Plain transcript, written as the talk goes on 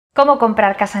¿Cómo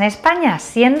comprar casa en España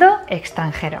siendo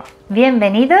extranjero?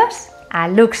 Bienvenidos a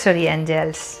Luxury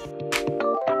Angels.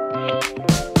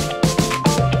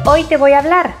 Hoy te voy a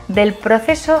hablar del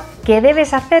proceso que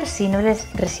debes hacer si no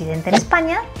eres residente en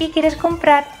España y quieres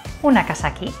comprar una casa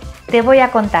aquí. Te voy a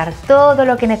contar todo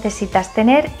lo que necesitas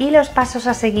tener y los pasos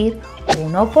a seguir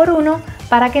uno por uno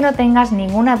para que no tengas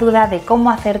ninguna duda de cómo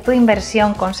hacer tu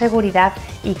inversión con seguridad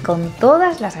y con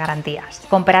todas las garantías.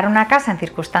 Comprar una casa en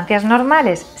circunstancias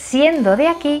normales, siendo de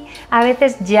aquí, a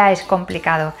veces ya es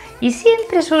complicado y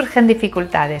siempre surgen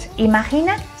dificultades.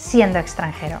 Imagina siendo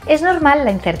extranjero. Es normal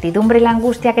la incertidumbre y la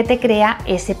angustia que te crea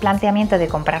ese planteamiento de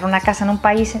comprar una casa en un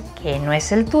país que no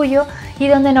es el tuyo y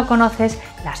donde no conoces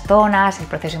las zonas, el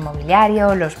proceso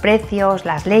inmobiliario, los precios,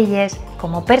 las leyes.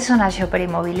 Como personal shopper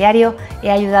inmobiliario he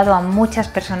ayudado a muchas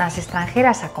personas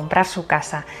extranjeras a comprar su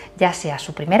casa, ya sea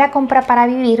su primera compra para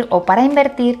vivir o para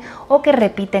invertir o que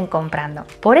repiten comprando.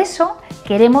 Por eso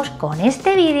queremos con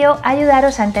este vídeo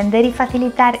ayudaros a entender y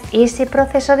facilitar ese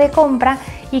proceso de compra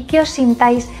y que os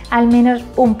sintáis al menos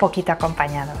un poquito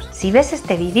acompañados. Si ves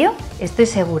este vídeo, estoy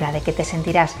segura de que te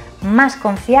sentirás más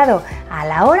confiado a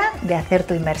la hora de hacer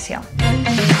tu inversión.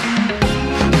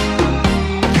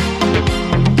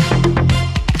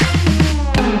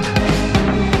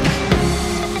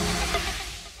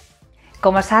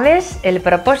 Como sabes, el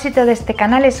propósito de este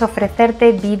canal es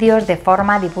ofrecerte vídeos de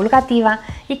forma divulgativa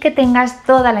y que tengas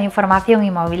toda la información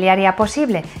inmobiliaria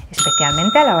posible,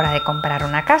 especialmente a la hora de comprar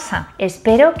una casa.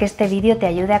 Espero que este vídeo te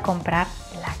ayude a comprar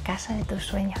la casa de tus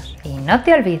sueños. Y no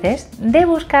te olvides de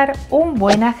buscar un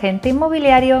buen agente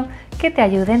inmobiliario que te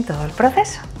ayude en todo el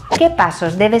proceso. ¿Qué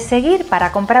pasos debes seguir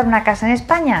para comprar una casa en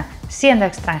España siendo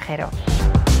extranjero?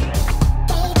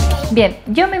 Bien,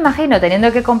 yo me imagino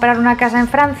teniendo que comprar una casa en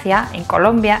Francia, en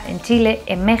Colombia, en Chile,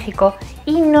 en México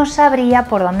y no sabría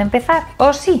por dónde empezar.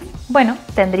 ¿O sí? Bueno,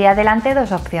 tendría delante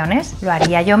dos opciones. Lo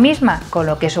haría yo misma, con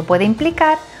lo que eso puede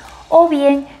implicar, o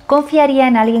bien confiaría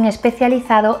en alguien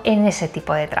especializado en ese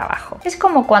tipo de trabajo. Es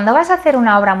como cuando vas a hacer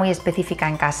una obra muy específica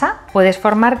en casa, puedes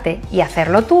formarte y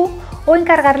hacerlo tú o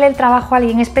encargarle el trabajo a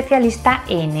alguien especialista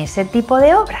en ese tipo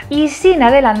de obra. Y sin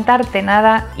adelantarte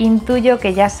nada, intuyo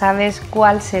que ya sabes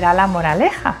cuál será la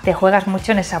moraleja. Te juegas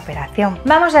mucho en esa operación.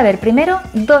 Vamos a ver primero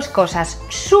dos cosas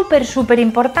súper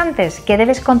importantes que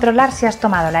debes controlar si has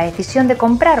tomado la decisión de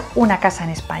comprar una casa en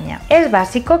España. Es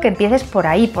básico que empieces por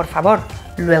ahí, por favor.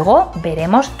 Luego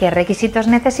veremos qué requisitos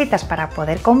necesitas para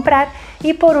poder comprar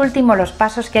y por último los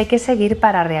pasos que hay que seguir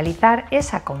para realizar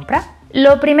esa compra.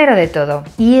 Lo primero de todo,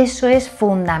 y eso es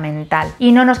fundamental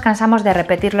y no nos cansamos de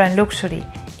repetirlo en Luxury,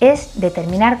 es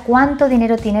determinar cuánto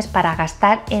dinero tienes para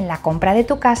gastar en la compra de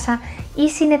tu casa y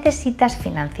si necesitas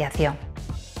financiación.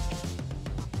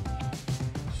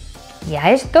 Y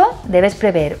a esto debes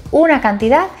prever una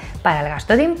cantidad para el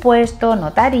gasto de impuestos,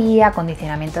 notaría,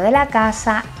 acondicionamiento de la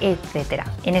casa, etc.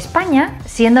 En España,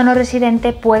 siendo no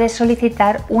residente, puedes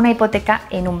solicitar una hipoteca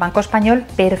en un banco español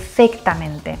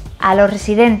perfectamente. A los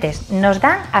residentes nos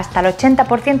dan hasta el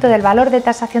 80% del valor de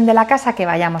tasación de la casa que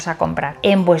vayamos a comprar.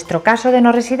 En vuestro caso de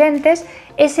no residentes,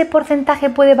 ese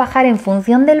porcentaje puede bajar en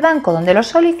función del banco donde lo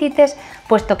solicites,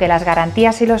 puesto que las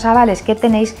garantías y los avales que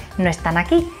tenéis no están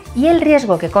aquí y el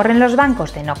riesgo que corren los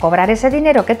bancos de no cobrar ese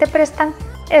dinero que te prestan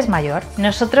es mayor.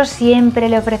 Nosotros siempre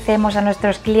le ofrecemos a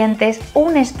nuestros clientes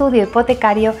un estudio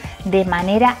hipotecario de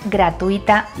manera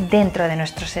gratuita dentro de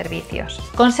nuestros servicios.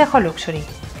 Consejo Luxury: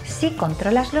 si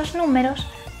controlas los números,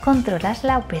 controlas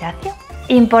la operación.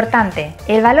 Importante,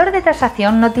 el valor de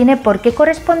tasación no tiene por qué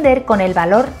corresponder con el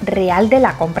valor real de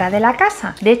la compra de la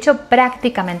casa. De hecho,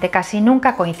 prácticamente casi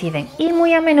nunca coinciden y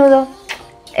muy a menudo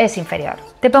es inferior.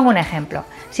 Te pongo un ejemplo.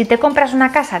 Si te compras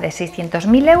una casa de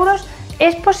 600.000 euros,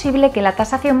 es posible que la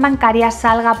tasación bancaria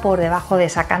salga por debajo de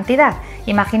esa cantidad.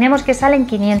 Imaginemos que salen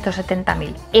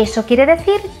 570.000. Eso quiere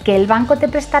decir que el banco te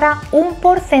prestará un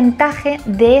porcentaje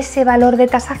de ese valor de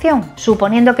tasación.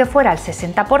 Suponiendo que fuera el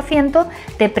 60%,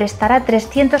 te prestará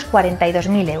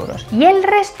 342.000 euros. Y el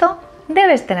resto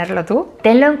debes tenerlo tú.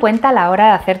 Tenlo en cuenta a la hora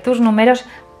de hacer tus números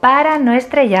para no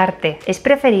estrellarte. Es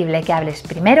preferible que hables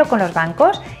primero con los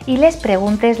bancos y les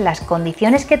preguntes las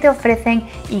condiciones que te ofrecen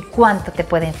y cuánto te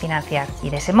pueden financiar.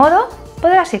 Y de ese modo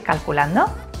podrás ir calculando.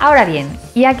 Ahora bien,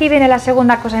 y aquí viene la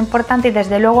segunda cosa importante y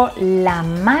desde luego la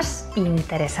más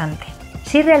interesante.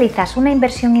 Si realizas una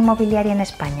inversión inmobiliaria en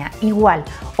España igual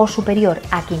o superior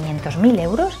a 500.000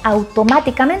 euros,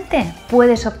 automáticamente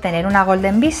puedes obtener una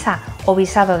Golden Visa o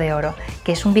visado de oro,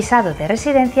 que es un visado de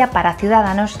residencia para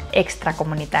ciudadanos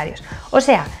extracomunitarios. O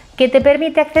sea, que te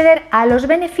permite acceder a los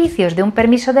beneficios de un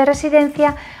permiso de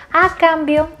residencia a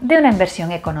cambio de una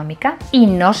inversión económica. Y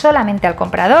no solamente al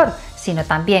comprador, sino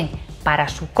también para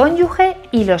su cónyuge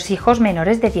y los hijos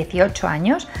menores de 18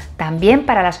 años, también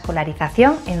para la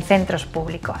escolarización en centros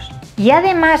públicos. Y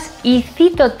además, y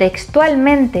cito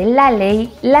textualmente la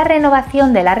ley, la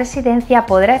renovación de la residencia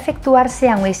podrá efectuarse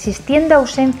aun existiendo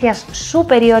ausencias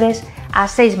superiores a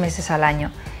 6 meses al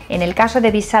año, en el caso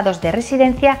de visados de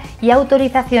residencia y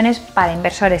autorizaciones para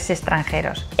inversores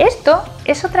extranjeros. Esto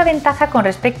es otra ventaja con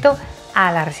respecto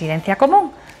a la residencia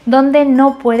común, donde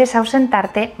no puedes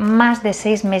ausentarte más de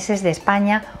 6 meses de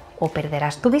España o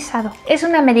perderás tu visado. Es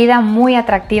una medida muy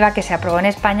atractiva que se aprobó en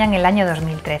España en el año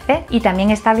 2013 y también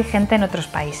está vigente en otros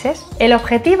países. El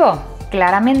objetivo,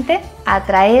 claramente,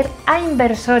 atraer a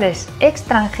inversores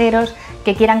extranjeros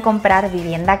que quieran comprar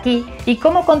vivienda aquí y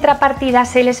como contrapartida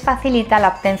se les facilita la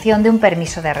obtención de un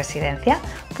permiso de residencia,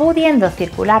 pudiendo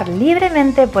circular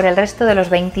libremente por el resto de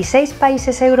los 26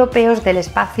 países europeos del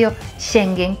espacio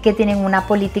Schengen que tienen una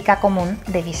política común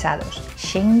de visados.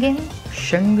 Schengen.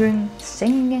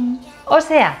 O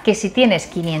sea, que si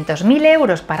tienes 500.000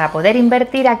 euros para poder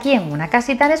invertir aquí en una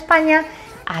casita en España,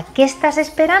 ¿a qué estás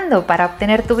esperando para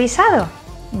obtener tu visado?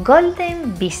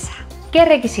 Golden Visa. ¿Qué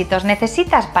requisitos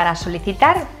necesitas para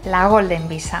solicitar la Golden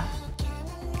Visa?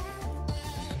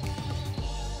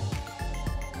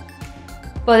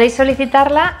 Podéis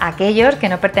solicitarla a aquellos que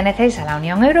no pertenecéis a la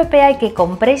Unión Europea y que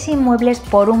compréis inmuebles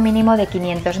por un mínimo de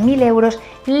 500.000 euros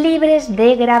libres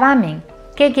de gravamen.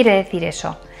 ¿Qué quiere decir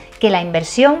eso? Que la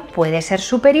inversión puede ser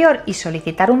superior y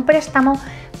solicitar un préstamo,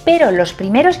 pero los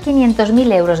primeros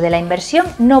 500.000 euros de la inversión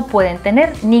no pueden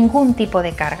tener ningún tipo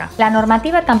de carga. La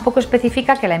normativa tampoco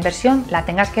especifica que la inversión la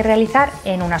tengas que realizar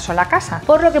en una sola casa,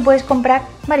 por lo que puedes comprar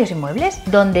varios inmuebles,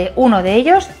 donde uno de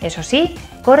ellos, eso sí,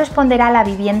 corresponderá a la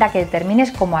vivienda que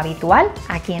determines como habitual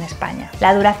aquí en España.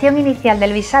 La duración inicial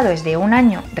del visado es de 1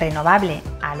 año, renovable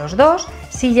a los 2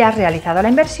 si ya has realizado la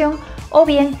inversión, o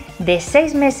bien de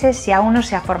 6 meses si aún no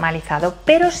se ha formalizado,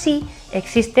 pero sí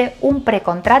existe un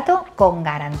precontrato con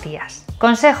garantías.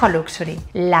 Consejo Luxury.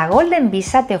 La Golden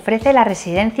Visa te ofrece la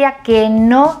residencia que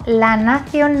no la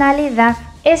nacionalidad.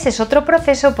 Ese es otro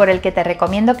proceso por el que te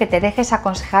recomiendo que te dejes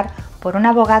aconsejar por un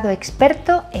abogado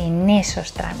experto en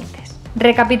esos trámites.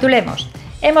 Recapitulemos.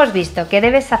 Hemos visto que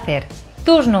debes hacer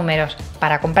tus números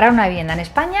para comprar una vivienda en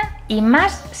España y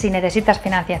más si necesitas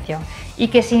financiación, y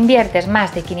que si inviertes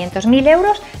más de 500.000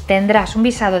 euros tendrás un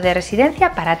visado de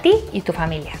residencia para ti y tu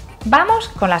familia. Vamos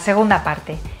con la segunda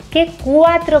parte. ¿Qué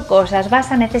 4 cosas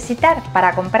vas a necesitar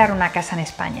para comprar una casa en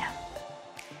España?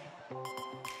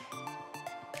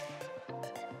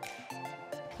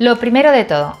 Lo primero de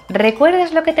todo,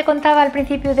 ¿recuerdas lo que te contaba al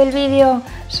principio del vídeo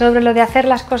sobre lo de hacer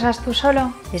las cosas tú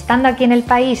solo? Estando aquí en el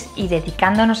país y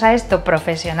dedicándonos a esto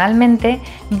profesionalmente,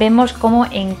 vemos cómo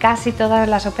en casi todas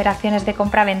las operaciones de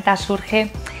compra-venta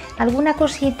surge alguna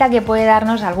cosita que puede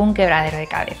darnos algún quebradero de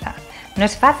cabeza. No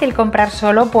es fácil comprar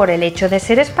solo por el hecho de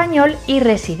ser español y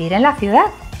residir en la ciudad.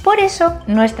 Por eso,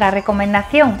 nuestra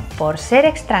recomendación por ser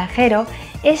extranjero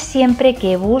es siempre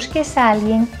que busques a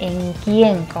alguien en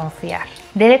quien confiar.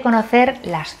 Debe conocer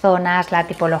las zonas, la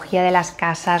tipología de las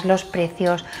casas, los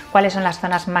precios, cuáles son las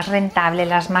zonas más rentables,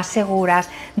 las más seguras,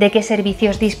 de qué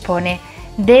servicios dispone.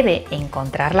 Debe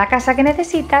encontrar la casa que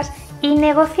necesitas y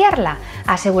negociarla,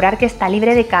 asegurar que está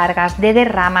libre de cargas, de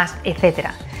derramas, etc.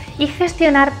 Y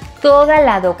gestionar toda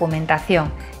la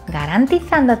documentación,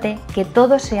 garantizándote que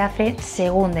todo se hace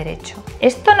según derecho.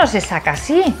 Esto no se saca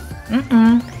así.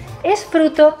 Es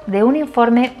fruto de un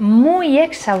informe muy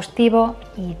exhaustivo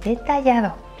y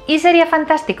detallado. Y sería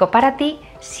fantástico para ti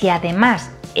si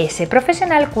además ese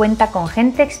profesional cuenta con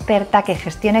gente experta que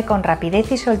gestione con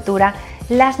rapidez y soltura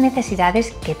las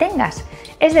necesidades que tengas.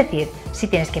 Es decir, si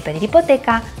tienes que pedir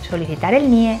hipoteca, solicitar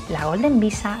el NIE, la Golden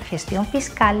Visa, gestión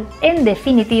fiscal, en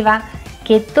definitiva,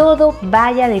 que todo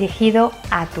vaya dirigido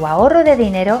a tu ahorro de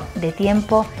dinero, de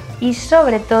tiempo y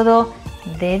sobre todo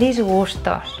de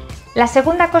disgustos. La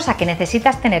segunda cosa que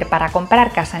necesitas tener para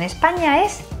comprar casa en España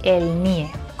es el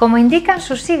NIE. Como indican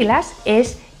sus siglas,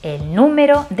 es el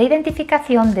número de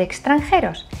identificación de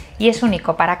extranjeros y es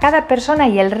único para cada persona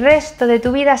y el resto de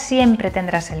tu vida siempre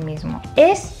tendrás el mismo.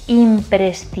 Es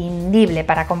imprescindible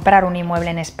para comprar un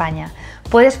inmueble en España.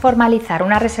 Puedes formalizar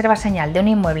una reserva señal de un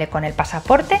inmueble con el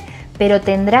pasaporte, pero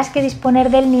tendrás que disponer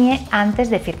del NIE antes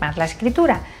de firmar la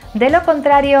escritura. De lo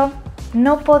contrario,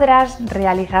 no podrás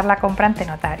realizar la compra ante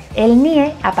notario. El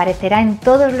NIE aparecerá en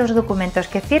todos los documentos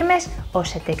que firmes o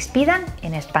se te expidan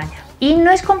en España. Y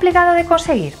no es complicado de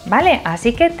conseguir, ¿vale?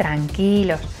 Así que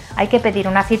tranquilos. Hay que pedir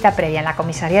una cita previa en la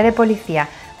comisaría de policía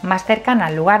más cercana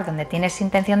al lugar donde tienes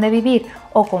intención de vivir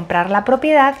o comprar la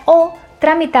propiedad o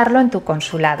tramitarlo en tu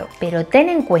consulado. Pero ten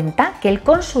en cuenta que el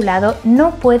consulado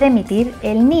no puede emitir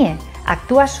el NIE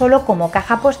actúa solo como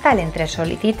caja postal entre el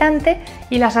solicitante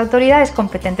y las autoridades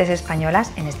competentes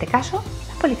españolas, en este caso,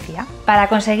 la policía. Para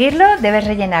conseguirlo, debes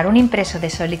rellenar un impreso de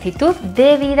solicitud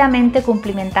debidamente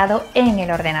cumplimentado en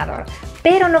el ordenador,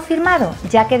 pero no firmado,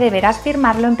 ya que deberás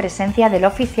firmarlo en presencia del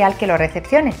oficial que lo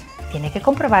recepcione. Tiene que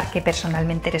comprobar que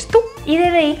personalmente eres tú y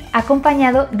debe ir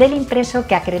acompañado del impreso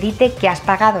que acredite que has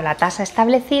pagado la tasa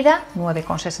establecida,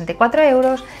 9,64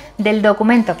 €, del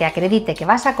documento que acredite que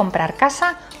vas a comprar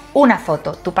casa, una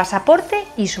foto, tu pasaporte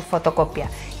y su fotocopia.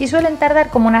 Y suelen tardar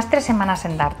como unas 3 semanas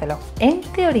en dártelo, en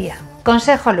teoría.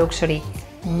 Consejo Luxury: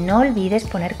 no olvides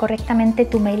poner correctamente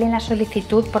tu mail en la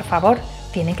solicitud, por favor.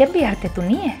 Tienen que enviarte tu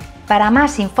NIE. Para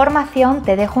más información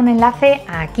te dejo un enlace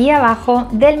aquí abajo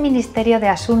del Ministerio de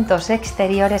Asuntos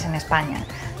Exteriores en España,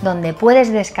 donde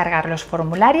puedes descargar los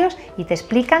formularios y te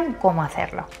explican cómo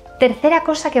hacerlo. Tercera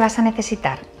cosa que vas a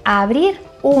necesitar: abrir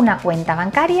una cuenta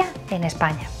bancaria en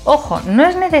España. Ojo, no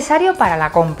es necesario para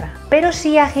la compra, pero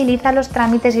sí agiliza los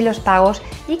trámites y los pagos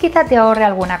y quizá te ahorre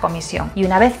alguna comisión. Y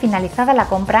una vez finalizada la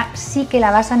compra, sí que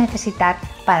la vas a necesitar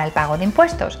para el pago de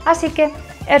impuestos, así que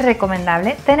es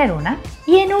recomendable tener una.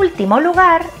 Y en último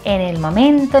lugar, en el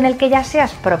momento en el que ya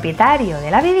seas propietario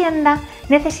de la vivienda,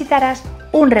 necesitarás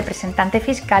un representante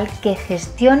fiscal que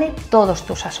gestione todos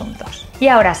tus asuntos. Y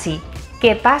ahora sí,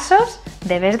 ¿qué pasos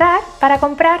debes dar para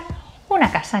comprar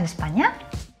una casa en España?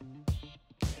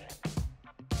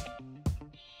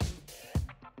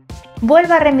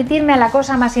 Vuelvo a remitirme a la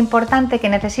cosa más importante que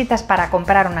necesitas para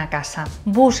comprar una casa.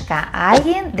 Busca a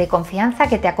alguien de confianza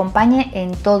que te acompañe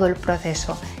en todo el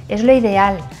proceso. Es lo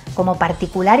ideal. Como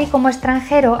particular y como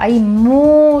extranjero hay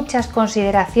muchas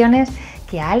consideraciones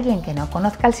que a alguien que no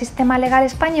conozca el sistema legal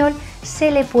español se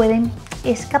le pueden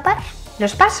escapar.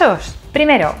 Los pasos.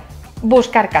 Primero,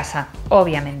 buscar casa,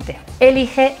 obviamente.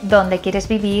 Elige dónde quieres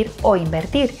vivir o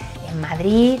invertir. En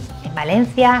Madrid, en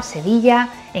Valencia, Sevilla,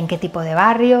 en qué tipo de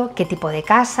barrio, qué tipo de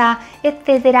casa,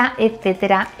 etcétera,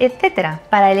 etcétera, etcétera.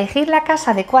 Para elegir la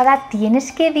casa adecuada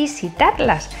tienes que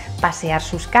visitarlas, pasear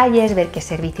sus calles, ver qué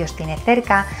servicios tiene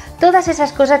cerca, todas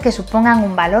esas cosas que supongan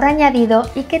un valor añadido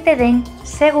y que te den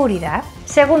seguridad.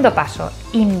 Segundo paso,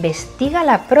 investiga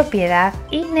la propiedad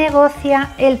y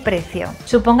negocia el precio.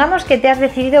 Supongamos que te has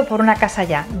decidido por una casa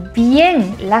ya.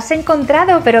 Bien, la has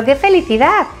encontrado, pero ¡qué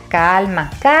felicidad!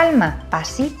 Calma, calma,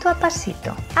 pasito a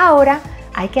pasito. Ahora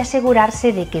hay que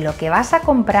asegurarse de que lo que vas a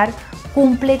comprar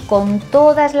cumple con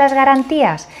todas las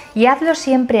garantías y hazlo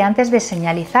siempre antes de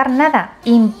señalizar nada.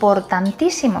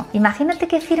 Importantísimo. Imagínate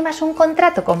que firmas un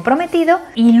contrato comprometido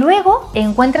y luego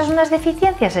encuentras unas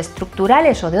deficiencias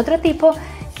estructurales o de otro tipo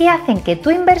que hacen que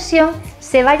tu inversión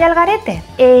se vaya al garete.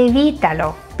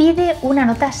 Evítalo. Pide una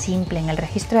nota simple en el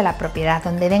registro de la propiedad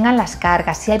donde vengan las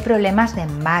cargas, si hay problemas de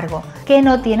embargo, que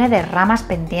no tiene derramas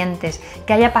pendientes,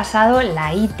 que haya pasado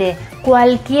la IT,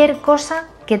 cualquier cosa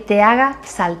que te haga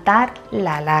saltar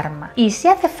la alarma. Y si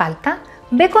hace falta,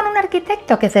 ve con un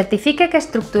arquitecto que certifique que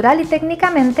estructural y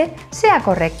técnicamente sea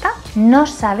correcta. No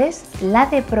sabes la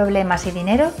de problemas y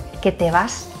dinero que te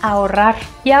vas a ahorrar.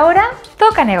 Y ahora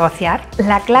toca negociar.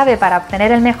 La clave para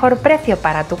obtener el mejor precio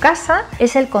para tu casa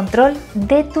es el control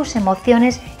de tus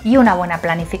emociones y una buena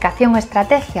planificación o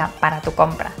estrategia para tu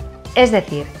compra. Es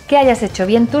decir, que hayas hecho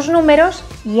bien tus números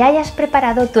y hayas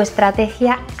preparado tu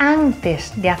estrategia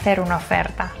antes de hacer una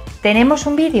oferta. Tenemos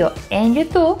un vídeo en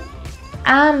YouTube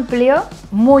amplio,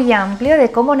 muy amplio,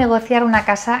 de cómo negociar una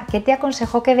casa que te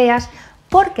aconsejo que veas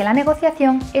porque la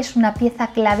negociación es una pieza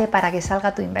clave para que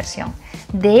salga tu inversión.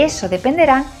 De eso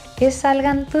dependerán que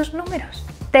salgan tus números.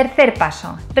 Tercer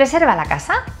paso, reserva la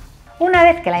casa. Una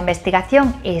vez que la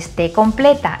investigación esté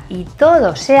completa y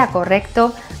todo sea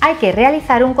correcto, hay que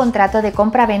realizar un contrato de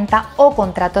compra-venta o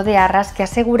contrato de arras que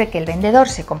asegure que el vendedor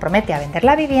se compromete a vender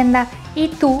la vivienda y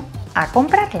tú a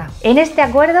comprarla. En este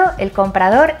acuerdo, el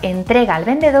comprador entrega al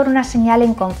vendedor una señal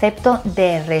en concepto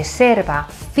de reserva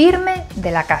firme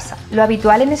de la casa. Lo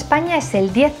habitual en España es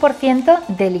el 10%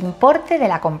 del importe de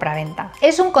la compraventa.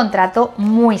 Es un contrato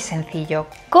muy sencillo,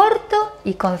 corto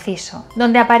y conciso,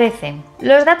 donde aparecen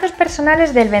los datos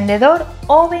personales del vendedor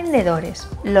o vendedores,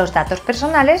 los datos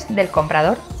personales del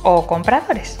comprador o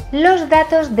compradores, los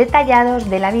datos detallados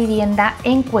de la vivienda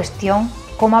en cuestión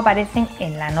como aparecen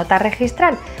en la nota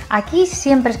registral. Aquí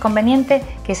siempre es conveniente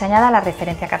que se añada la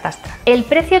referencia catastral. El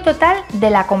precio total de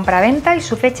la compraventa y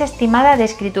su fecha estimada de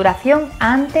escrituración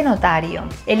ante notario.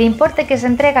 El importe que se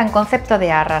entrega en concepto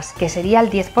de arras, que sería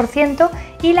el 10%,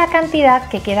 y la cantidad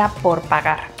que queda por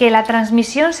pagar. Que la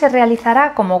transmisión se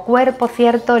realizará como cuerpo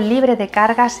cierto, libre de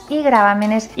cargas y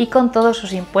gravámenes y con todos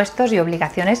sus impuestos y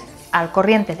obligaciones al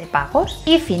corriente de pagos.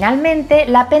 Y finalmente,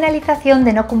 la penalización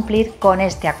de no cumplir con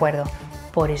este acuerdo.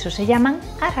 por eso se llaman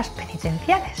arras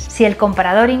penitenciales. Si el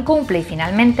comprador incumple y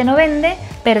finalmente no vende,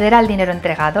 perderá el dinero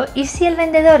entregado, y si el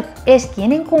vendedor es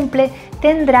quien incumple,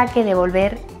 tendrá que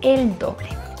devolver el doble.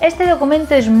 Este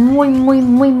documento es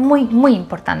muy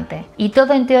importante, y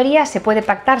todo en teoría se puede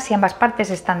pactar si ambas partes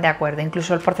están de acuerdo,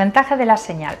 incluso el porcentaje de la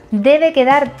señal. Debe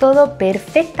quedar todo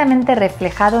perfectamente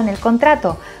reflejado en el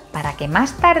contrato para que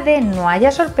más tarde no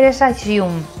haya sorpresas y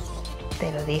un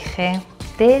 "te lo dije,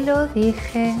 te lo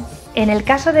dije". En el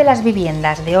caso de las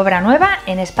viviendas de obra nueva,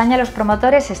 en España los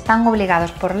promotores están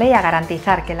obligados por ley a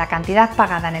garantizar que la cantidad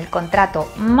pagada en el contrato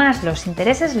más los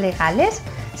intereses legales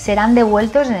serán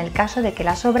devueltos en el caso de que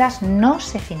las obras no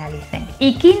se finalicen.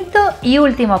 Y quinto y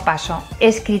último paso,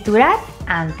 escriturar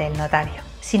ante el notario.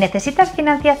 Si necesitas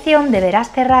financiación,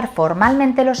 deberás cerrar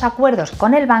formalmente los acuerdos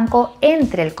con el banco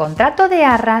entre el contrato de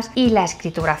arras y la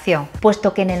escrituración,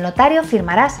 puesto que en el notario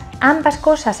firmarás ambas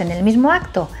cosas en el mismo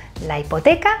acto, la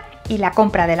hipoteca y la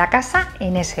compra de la casa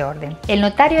en ese orden. El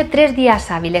notario 3 días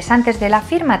hábiles antes de la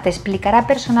firma te explicará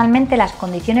personalmente las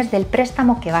condiciones del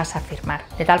préstamo que vas a firmar,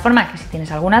 de tal forma que si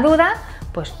tienes alguna duda,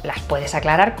 pues las puedes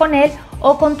aclarar con él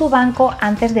o con tu banco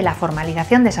antes de la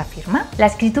formalización de esa firma. La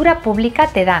escritura pública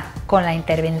te da, con la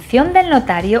intervención del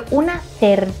notario, una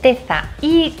certeza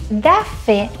y da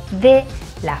fe de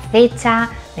la fecha,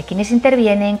 de quiénes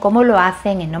intervienen, cómo lo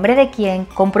hacen, en nombre de quién,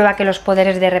 comprueba que los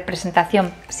poderes de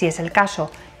representación, si es el caso,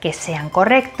 que sean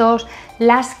correctos,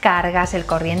 las cargas, el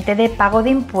corriente de pago de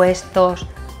impuestos,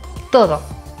 todo.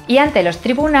 Y ante los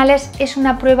tribunales es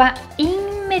una prueba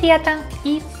inmediata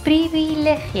y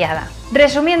privilegiada.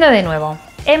 Resumiendo de nuevo,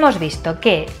 hemos visto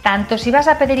que tanto si vas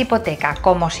a pedir hipoteca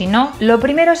como si no, lo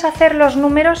primero es hacer los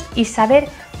números y saber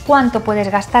cuánto puedes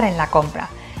gastar en la compra,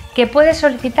 que puedes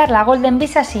solicitar la Golden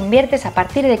Visa si inviertes a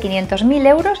partir de 500.000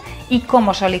 euros y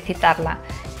cómo solicitarla,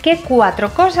 qué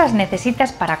 4 cosas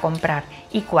necesitas para comprar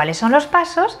y cuáles son los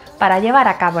pasos para llevar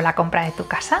a cabo la compra de tu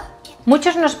casa.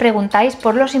 Muchos nos preguntáis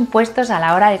por los impuestos a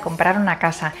la hora de comprar una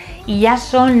casa y ya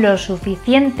son lo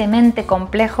suficientemente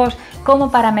complejos como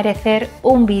para merecer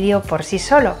un vídeo por sí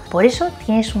solo. Por eso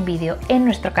tienes un vídeo en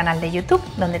nuestro canal de YouTube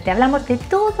donde te hablamos de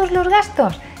todos los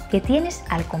gastos que tienes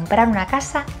al comprar una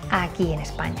casa aquí en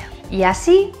España. Y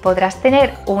así podrás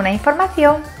tener una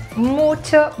información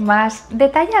mucho más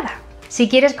detallada. Si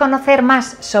quieres conocer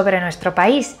más sobre nuestro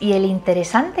país y el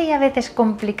interesante y a veces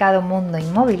complicado mundo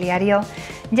inmobiliario,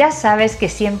 ya sabes que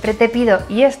siempre te pido,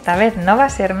 y esta vez no va a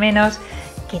ser menos,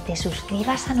 que te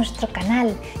suscribas a nuestro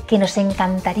canal, que nos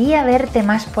encantaría verte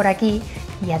más por aquí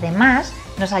y además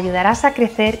nos ayudarás a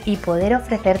crecer y poder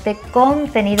ofrecerte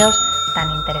contenidos tan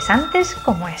interesantes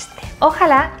como este.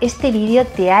 Ojalá este vídeo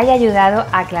te haya ayudado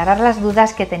a aclarar las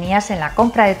dudas que tenías en la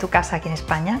compra de tu casa aquí en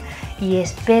España y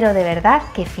espero de verdad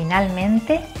que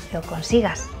finalmente lo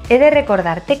consigas. He de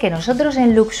recordarte que nosotros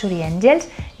en Luxury Angels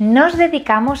nos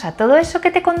dedicamos a todo eso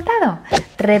que te he contado.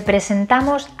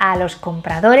 Representamos a los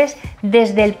compradores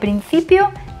desde el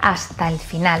principio hasta el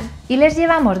final y les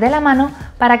llevamos de la mano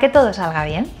para que todo salga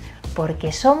bien,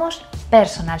 porque somos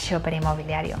personal shopper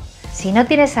inmobiliario. Si no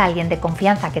tienes a alguien de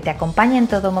confianza que te acompañe en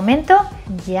todo momento,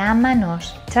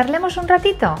 llámanos, charlemos un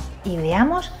ratito y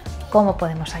veamos cómo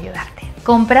podemos ayudarte.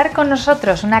 Comprar con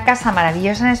nosotros una casa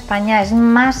maravillosa en España es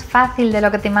más fácil de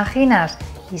lo que te imaginas.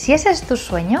 Y si ese es tu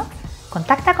sueño,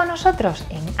 contacta con nosotros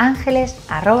en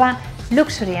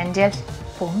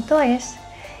angeles@luxuryangels.es.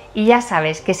 Y ya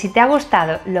sabes que si te ha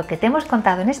gustado lo que te hemos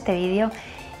contado en este vídeo,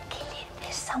 que le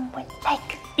des a un buen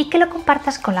like y que lo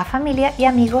compartas con la familia y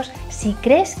amigos si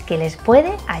crees que les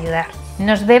puede ayudar.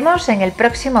 Nos vemos en el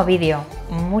próximo vídeo.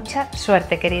 Mucha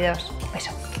suerte, queridos. Un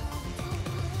beso.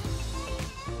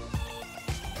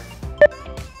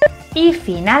 Y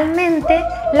finalmente,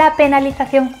 la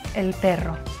penalización, el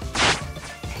perro.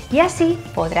 Y así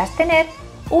podrás tener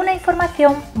una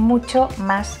información mucho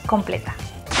más completa.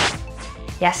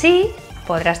 Y así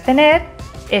podrás tener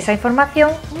esa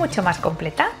información mucho más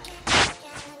completa.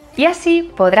 Y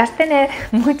así podrás tener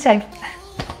mucha... A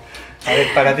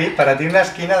ver, para ti en la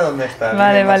esquina, ¿dónde está?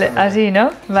 Vale, así, ¿no?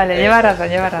 Vale, lleva razón.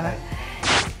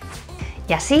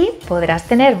 Y así podrás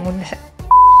tener...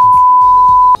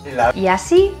 Y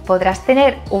así podrás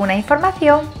tener una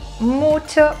información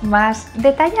mucho más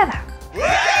detallada.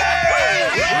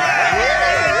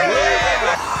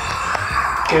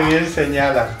 ¡Qué bien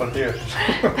señalas, por Dios!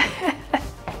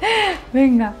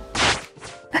 Venga.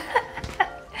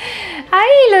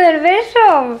 ¡Ay, lo del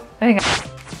beso! Venga.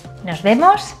 Nos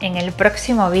vemos en el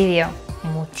próximo vídeo.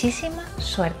 Muchísima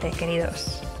suerte,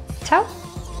 queridos. ¡Chao!